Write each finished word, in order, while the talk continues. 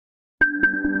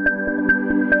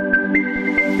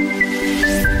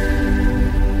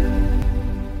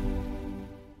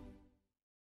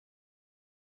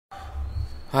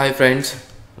Hi friends,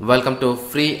 welcome to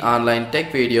free online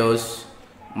tech videos.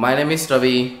 My name is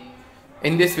Ravi.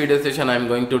 In this video session I am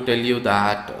going to tell you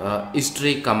that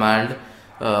history command,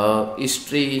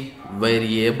 history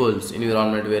variables,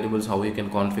 environment variables, how you can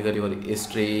configure your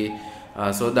history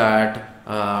so that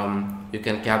you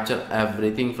can capture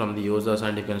everything from the users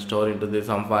and you can store into the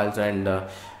some files and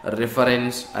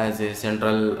reference as a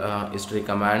central history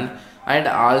command, and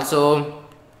also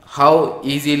how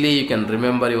easily you can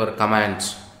remember your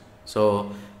commands.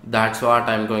 So that's what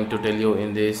I'm going to tell you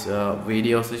in this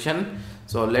video session.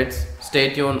 So let's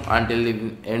stay tuned until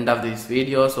the end of this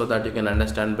video so that you can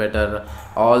understand better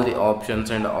all the options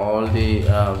and all the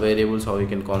variables, how you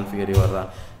can configure your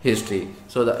history.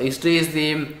 So the history is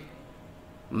the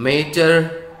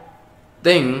major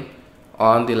thing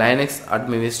on the Linux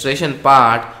administration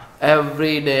part.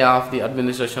 Every day of the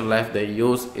administration life they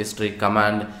use history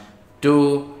command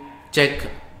to check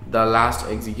the last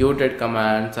executed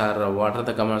commands or what are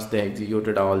the commands they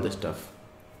executed, all this stuff.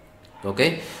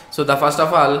 Okay, so the first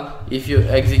of all, if you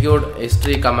execute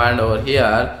history command over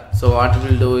here, so what it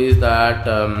will do is that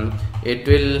it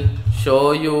will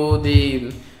show you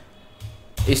the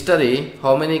history,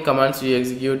 how many commands you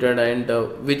executed and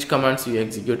which commands you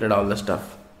executed, all the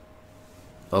stuff.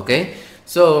 Okay,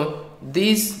 so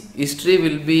this history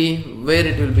will be where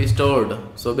it will be stored.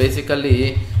 So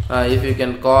basically if you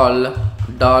can call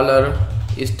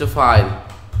 $hist_file,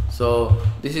 so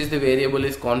this is the variable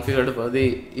is configured for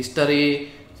the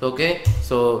history. So okay,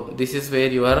 so this is where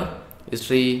your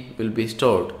history will be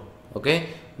stored. Okay,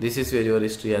 this is where your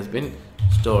history has been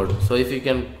stored. So if you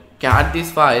can cat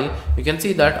this file, you can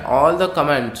see that all the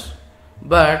commands,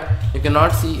 but you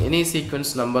cannot see any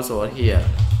sequence numbers over here.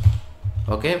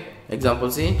 Okay, example,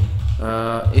 see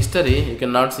history, you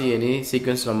cannot see any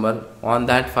sequence number on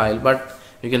that file, but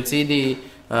you can see the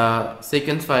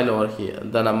sequence file over here,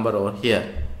 the number over here,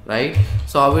 right?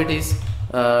 So how it is,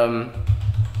 the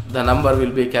number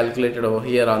will be calculated over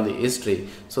here on the history.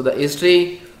 So the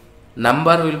history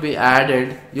number will be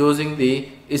added using the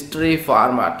history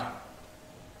format.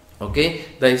 Okay,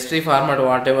 the history format,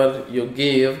 whatever you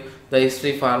give, the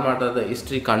history format or the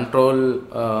history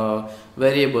control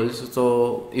variables.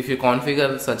 So if you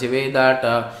configure such a way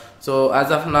that so as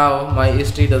of now my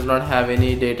history does not have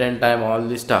any date and time, all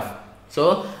this stuff.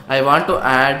 So I want to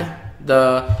add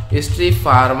the history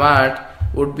format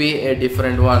would be a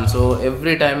different one. So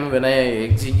every time when I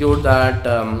execute that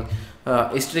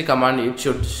history command, it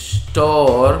should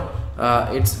store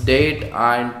its date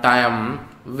and time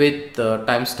with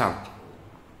timestamp.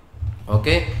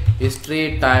 Okay,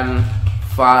 history time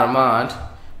format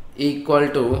equal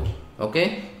to,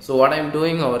 okay, so what I'm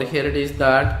doing over here it is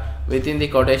that within the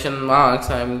quotation marks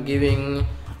I am giving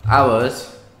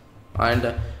hours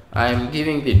and I am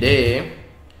giving the day.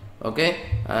 Okay,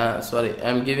 sorry, I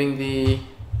am giving the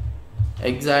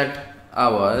exact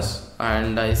hours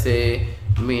and I say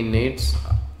minutes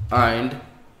and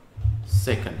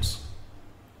seconds.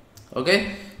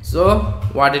 Okay, so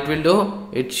what it will do,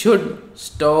 it should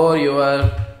store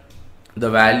the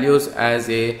values as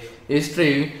a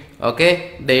history,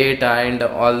 okay, date and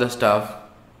all the stuff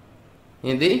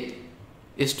in the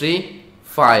history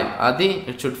file.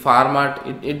 It should format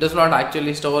it does not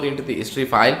actually store into the history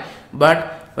file,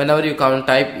 but whenever you come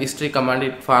type history command,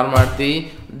 it format the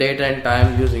date and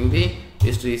time using the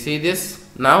history. See this,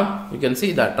 now you can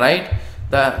see that, right?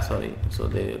 So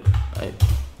there, right?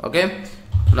 Okay,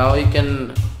 now you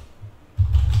can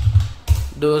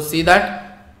see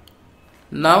that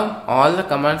now all the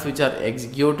commands which are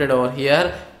executed over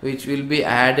here, which will be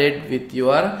added with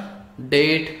your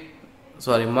date,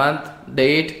 month,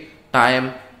 date,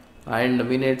 time and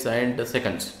minutes and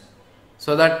seconds,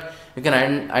 so that you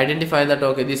can identify that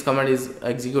okay, this command is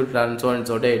executed on so and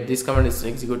so date, this command is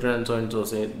executed on so and so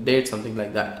date, something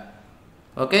like that.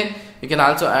 Okay, you can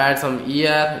also add some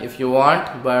year if you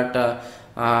want, but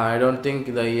I don't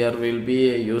think the year will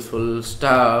be a useful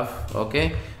stuff.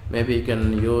 Okay, maybe you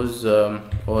can use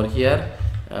over here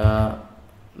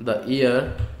the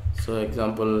year, so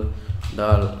example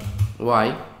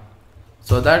 $y,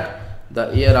 so that the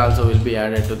year also will be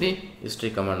added to the history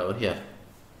command over here.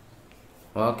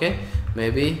 Okay,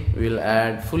 maybe we'll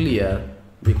add full year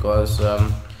because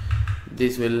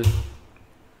this will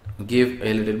give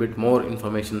a little bit more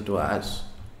information to us.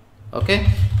 Okay,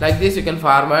 like this you can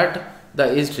format the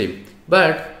history.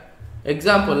 But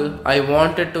example, I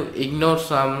wanted to ignore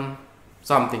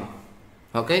something.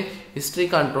 Okay, history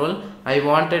control, I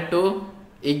wanted to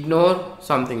ignore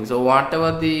something. So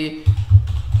whatever the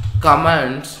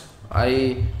commands,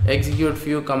 I execute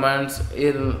few commands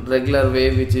in regular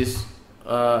way which is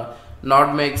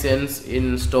not make sense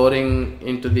in storing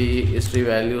into the history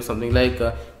value something like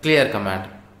clear command.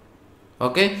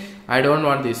 Okay, I don't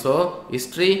want this, so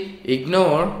history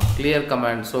ignore clear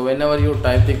command. So whenever you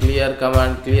type the clear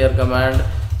command,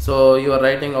 so you are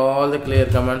writing all the clear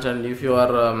commands, and if you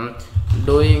are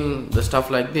doing the stuff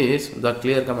like this, the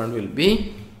clear command will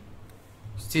be,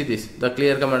 see this, the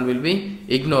clear command will be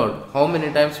ignored. How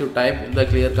many times you type the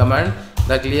clear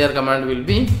command will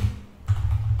be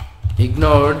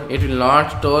ignored. It will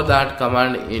not store that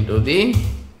command into the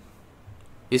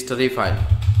history file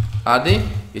or the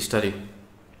history.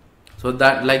 So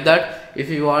that, like that, if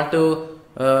you want to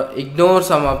ignore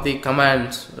some of the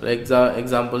commands,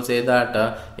 example say that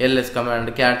ls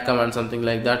command, cat command, something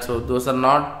like that, so those are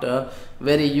not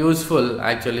very useful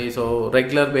actually. So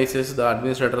regular basis the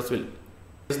administrators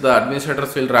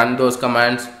will run those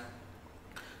commands.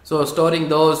 So storing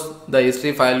those, the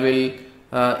history file will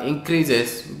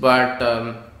increases, but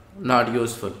not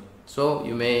useful. So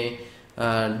you may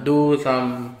do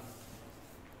some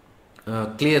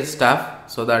clear stuff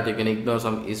so that you can ignore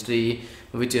some history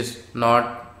which is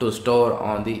not to store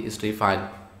on the history file.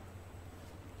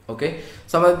 Okay,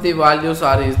 some of the values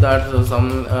are is that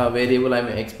some variable I am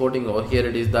exporting over here,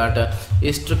 it is that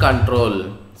history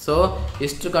control. So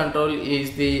history control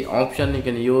is the option you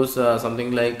can use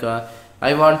something like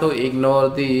I want to ignore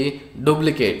the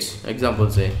duplicates. Example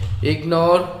say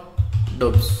ignore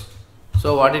dupes.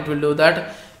 So what it will do,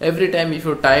 that every time if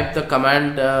you type the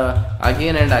command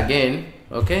again and again,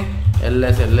 okay,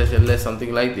 ls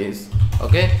something like this,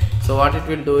 okay, so what it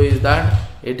will do is that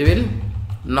it will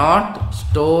not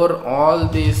store all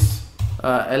these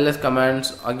ls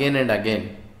commands again and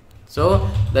again. So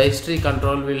the history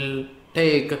control will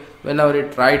take, whenever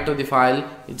it write to the file,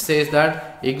 it says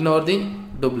that ignore the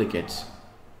duplicates.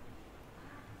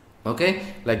 Okay,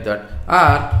 like that.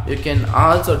 Or you can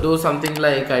also do something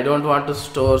like I don't want to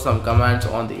store some commands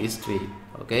on the history.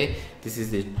 Okay, this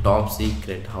is the top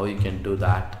secret how you can do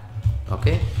that.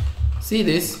 Okay, see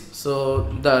this.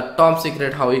 So the top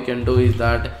secret how you can do is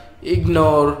that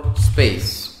ignore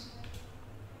space.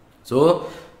 So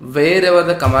wherever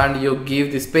the command you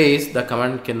give the space, the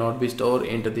command cannot be stored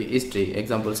into the history.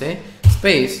 Example say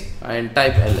space and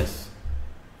type ls,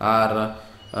 or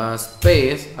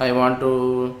space I want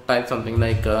to type something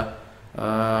like tab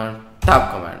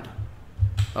command.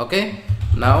 Okay,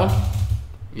 now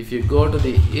if you go to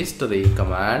the history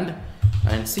command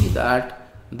and see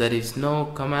that there is no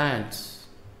commands,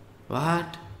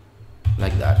 what,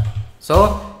 like that.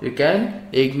 So you can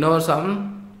ignore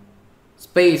some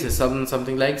spaces,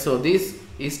 something like, so this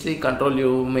history control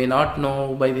you may not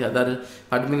know by the other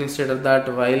administrator, that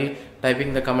while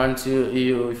typing the commands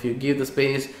if you give the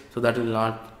space, so that will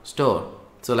not store.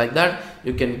 So like that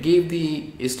you can give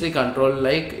the history control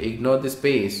like ignore the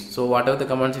space. So whatever the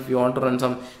commands, if you want to run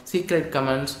some secret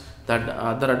commands that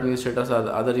other administrators or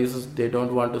other users they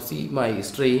don't want to see my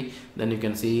history, then you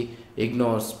can see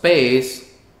ignore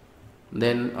space,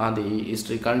 then on the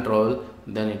history control,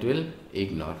 then it will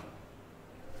ignore.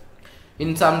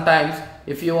 In sometimes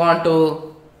if you want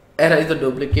to erase the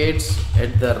duplicates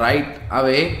at the right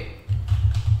away,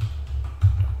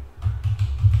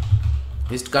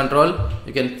 history control,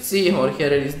 you can see over here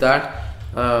it is that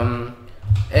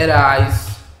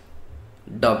erase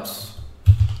dubs,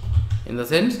 in the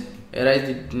sense erase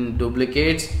the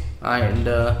duplicates and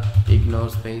ignore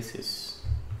spaces,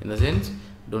 in the sense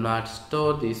do not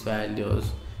store these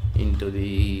values into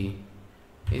the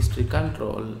history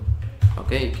control.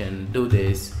 Okay, you can do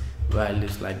this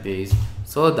values like this,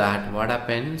 so that what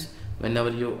happens, whenever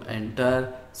you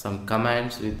enter some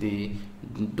commands with the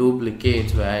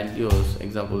duplicate values,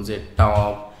 example say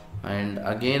top, and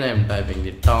again I am typing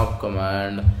the top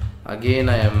command, again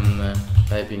I am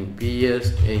typing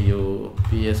ps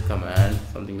command,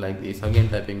 something like this, again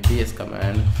typing ps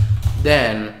command,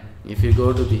 then if you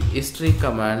go to the history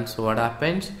command, so what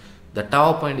happens, the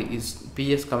top and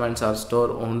ps commands are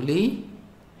stored only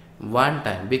one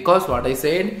time, because what I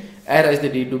said, erase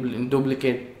the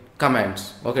duplicate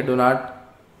commands, okay, do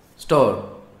not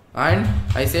store, and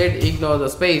I said ignore the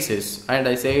spaces, and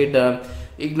I said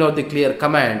ignore the clear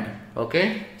command.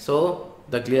 Okay, so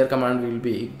the clear command will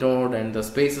be ignored and the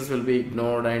spaces will be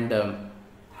ignored, and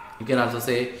you can also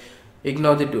say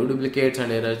ignore the duplicates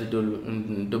and erase the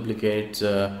duplicates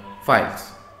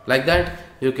files. Like that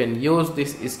you can use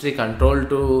this history control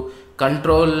to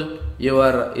control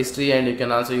your history, and you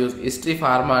can also use history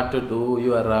format to do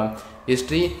your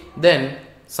history. Then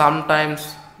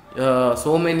sometimes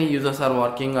so many users are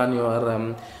working on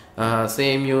your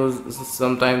same use,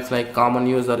 sometimes like common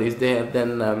user is there,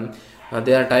 then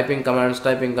they are typing commands,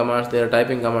 they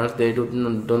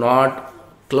do not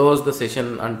close the session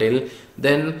until,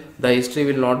 then the history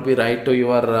will not be write to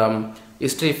your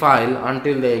history file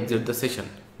until they exit the session.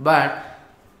 But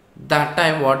that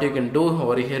time what you can do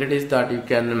over here it is that you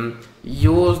can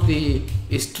use the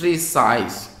history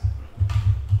size,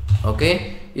 okay,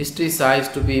 history size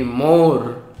to be more,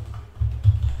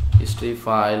 history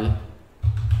file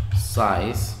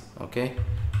size, okay,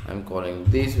 I'm calling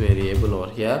this variable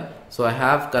over here. So I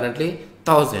have currently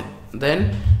 1000,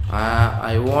 then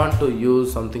I want to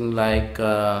use something like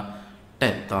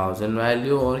 10,000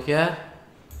 value over here,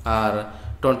 or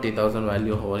 20,000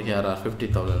 value over here, or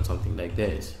 50,000, something like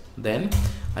this. Then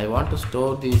I want to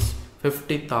store these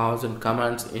 50,000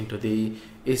 commands into the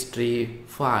history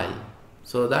file,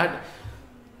 so that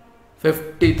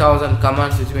 50,000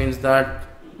 commands, which means that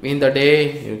in the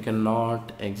day you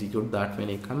cannot execute that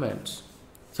many commands.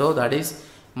 So that is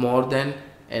more than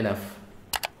enough.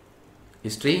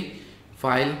 History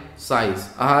file size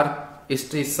or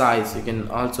history size, you can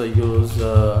also use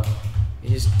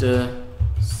history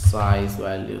size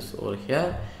values over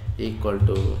here equal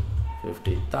to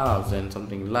 50,000,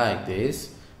 something like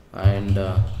this, and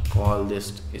call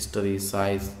this history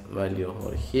size value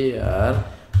over here,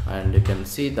 and you can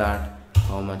see that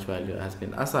how much value has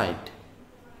been assigned.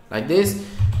 Like this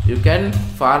you can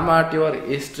format your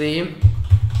history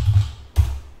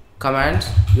commands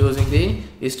using the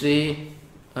history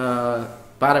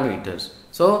parameters.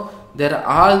 So there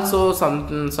are also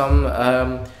some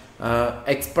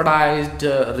expedited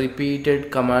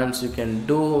repeated commands you can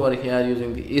do over here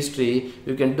using the history.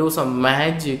 You can do some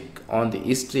magic on the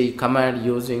history command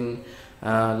using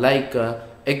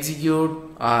execute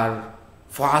or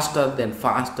faster than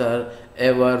faster,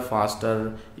 ever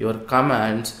faster your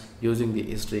commands using the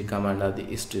history command or the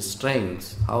history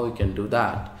strings. How you can do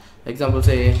that? Example,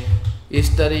 say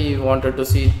history you wanted to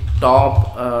see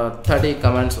top 30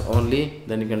 commands only,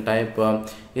 then you can type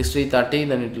history 30,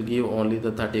 then it will give only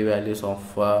the 30 values of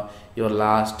your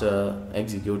last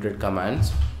executed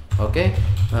commands. Okay,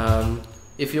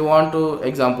 if you want to,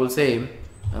 example, say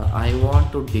I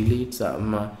want to delete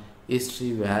some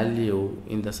history value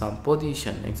in the some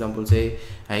position. Example, say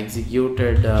I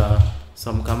executed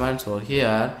some commands over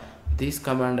here. This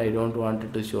command I don't want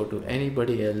it to show to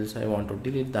anybody else. I want to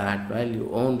delete that value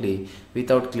only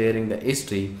without clearing the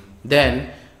history. Then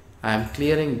I am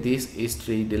clearing this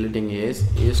history, deleting is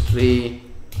history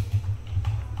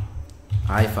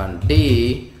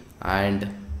 -d and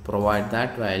provide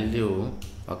that value.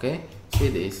 Okay, see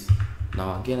this. Now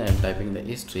again I am typing the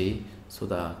history, so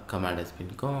the command has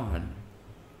been gone.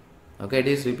 Okay, it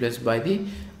is replaced by the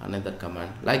another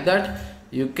command. Like that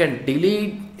you can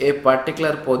delete a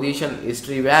particular position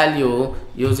history value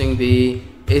using the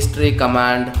history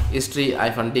command history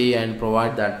 -d and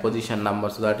provide that position number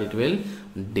so that it will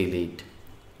delete.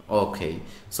 Okay,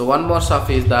 so one more stuff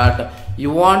is that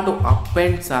you want to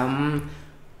append some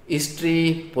history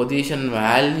position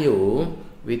value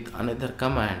with another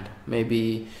command. Maybe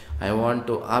I want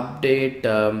to update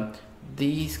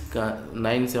these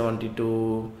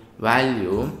 972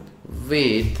 value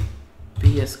with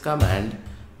ps command.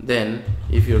 Then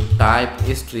if you type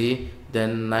history, then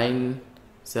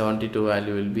 972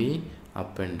 value will be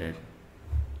appended.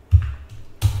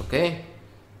 Okay,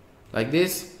 like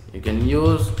this you can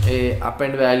use a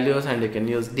append values, and you can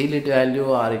use delete value,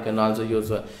 or you can also use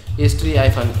history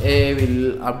 -a will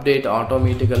update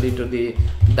automatically to the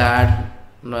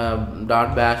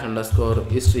 .bash_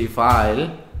 history file.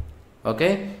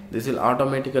 Okay, this will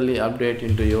automatically update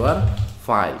into your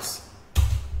files.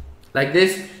 Like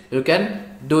this you can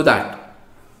do that.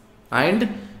 And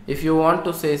if you want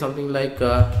to say something like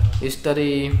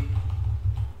history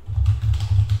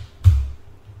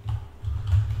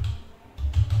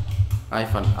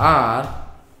 -r,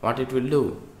 what it will do,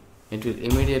 it will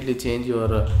immediately change your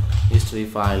history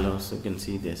file. So you can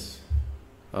see this.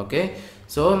 Okay,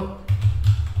 so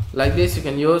like this you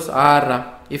can use, or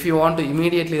if you want to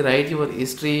immediately write your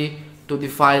history to the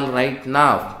file right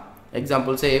now.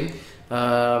 Example, say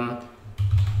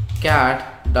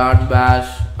cat.bash_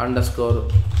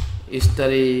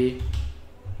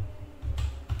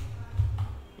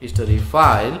 history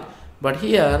file, but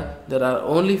here there are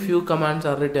only few commands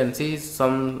are written. See,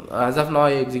 some as of now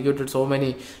I executed so many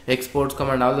exports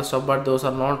command, all the stuff, but those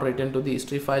are not written to the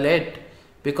history file yet,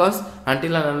 because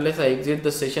until and unless I exit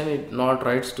the session it not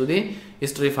writes to the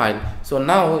history file. So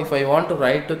now if I want to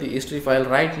write to the history file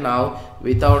right now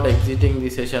without exiting the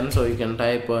session, so you can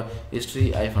type history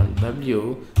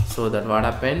 -w, so that what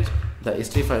happens, the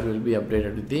history file will be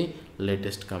updated with the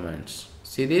latest commands.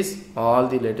 See this, all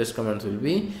the latest commands will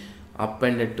be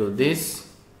appended to these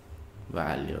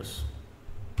values.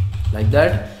 Like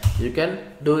that you can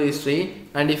do history.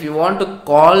 And if you want to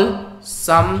call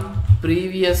some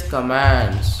previous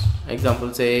commands,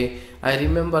 example, say I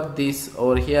remember this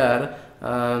over here,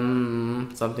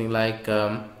 something like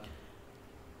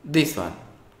this one,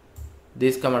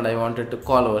 this command I wanted to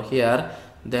call over here,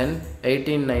 then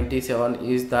 1897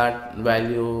 is that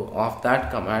value of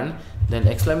that command, then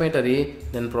exclamatory,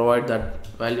 then provide that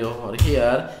value over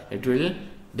here, it will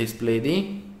display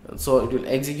the, so it will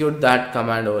execute that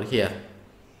command over here.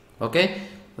 Okay,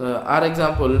 our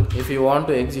example, if you want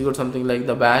to execute something like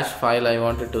the bash file I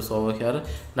wanted to show over here,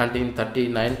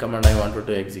 1939 command I wanted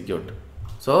to execute,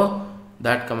 so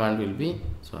that command will be,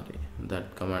 sorry,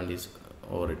 that command is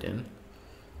overwritten,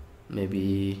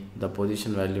 maybe the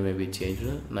position value may be changed,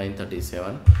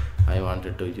 937 I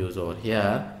wanted to use over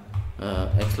here,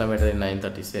 exclamatory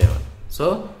 937,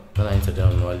 so the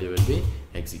 937 value will be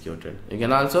executed. You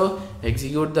can also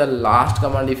execute the last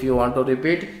command. If you want to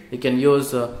repeat, you can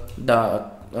use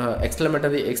the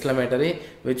exclamatory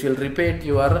which will repeat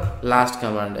your last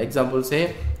command. Example,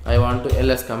 say I want to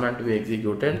ls command to be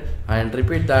executed and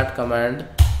repeat that command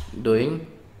doing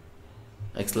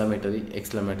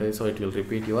exclamatory, so it will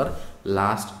repeat your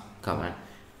last command.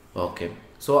 Okay,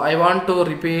 so I want to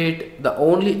repeat the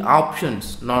only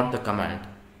options, not the command.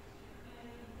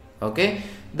 Okay,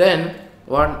 then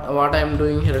what I am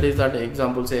doing here is that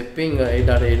example, say ping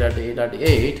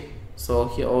 8.8.8.8, so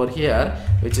here over here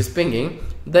which is pinging,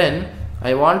 then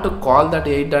I want to call that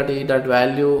 8.8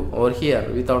 value over here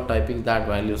without typing that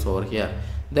values over here.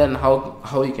 Then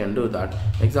how you can do that?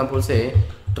 Example, say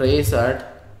trace route,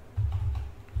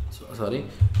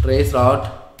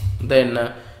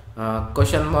 then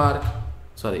question mark,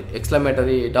 sorry,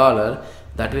 exclamatory dollar,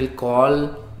 that will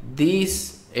call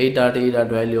these 8.8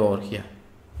 value over here.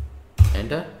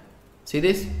 Enter. See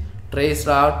this, trace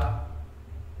route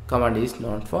command is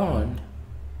not found.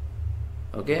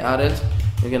 Okay, or else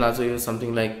you can also use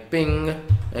something like ping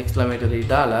exclamatory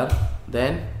dollar,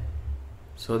 then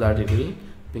so that it will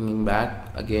pinging back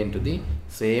again to the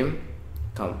same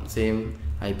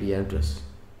IP address.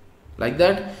 Like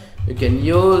that, you can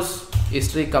use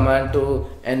history command to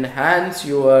enhance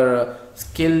your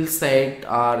skill set,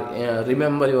 or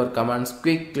remember your commands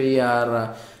quickly,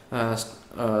 or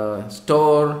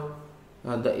store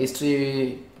the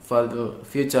history for the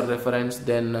future reference.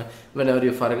 Then whenever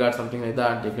you forgot something like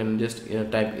that, you can just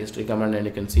type history command and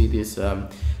you can see this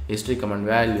history command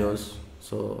values,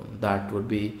 so that would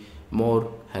be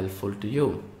more helpful to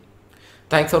you.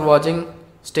 Thanks for watching.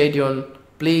 Stay tuned.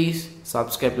 Please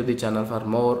subscribe to the channel for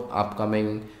more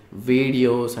upcoming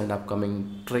videos and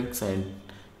upcoming tricks and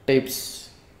tips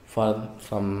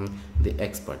from the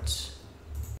experts.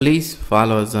 Please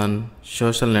follow us on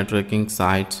social networking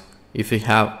sites. If you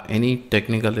have any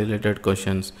technical related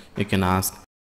questions, you can ask.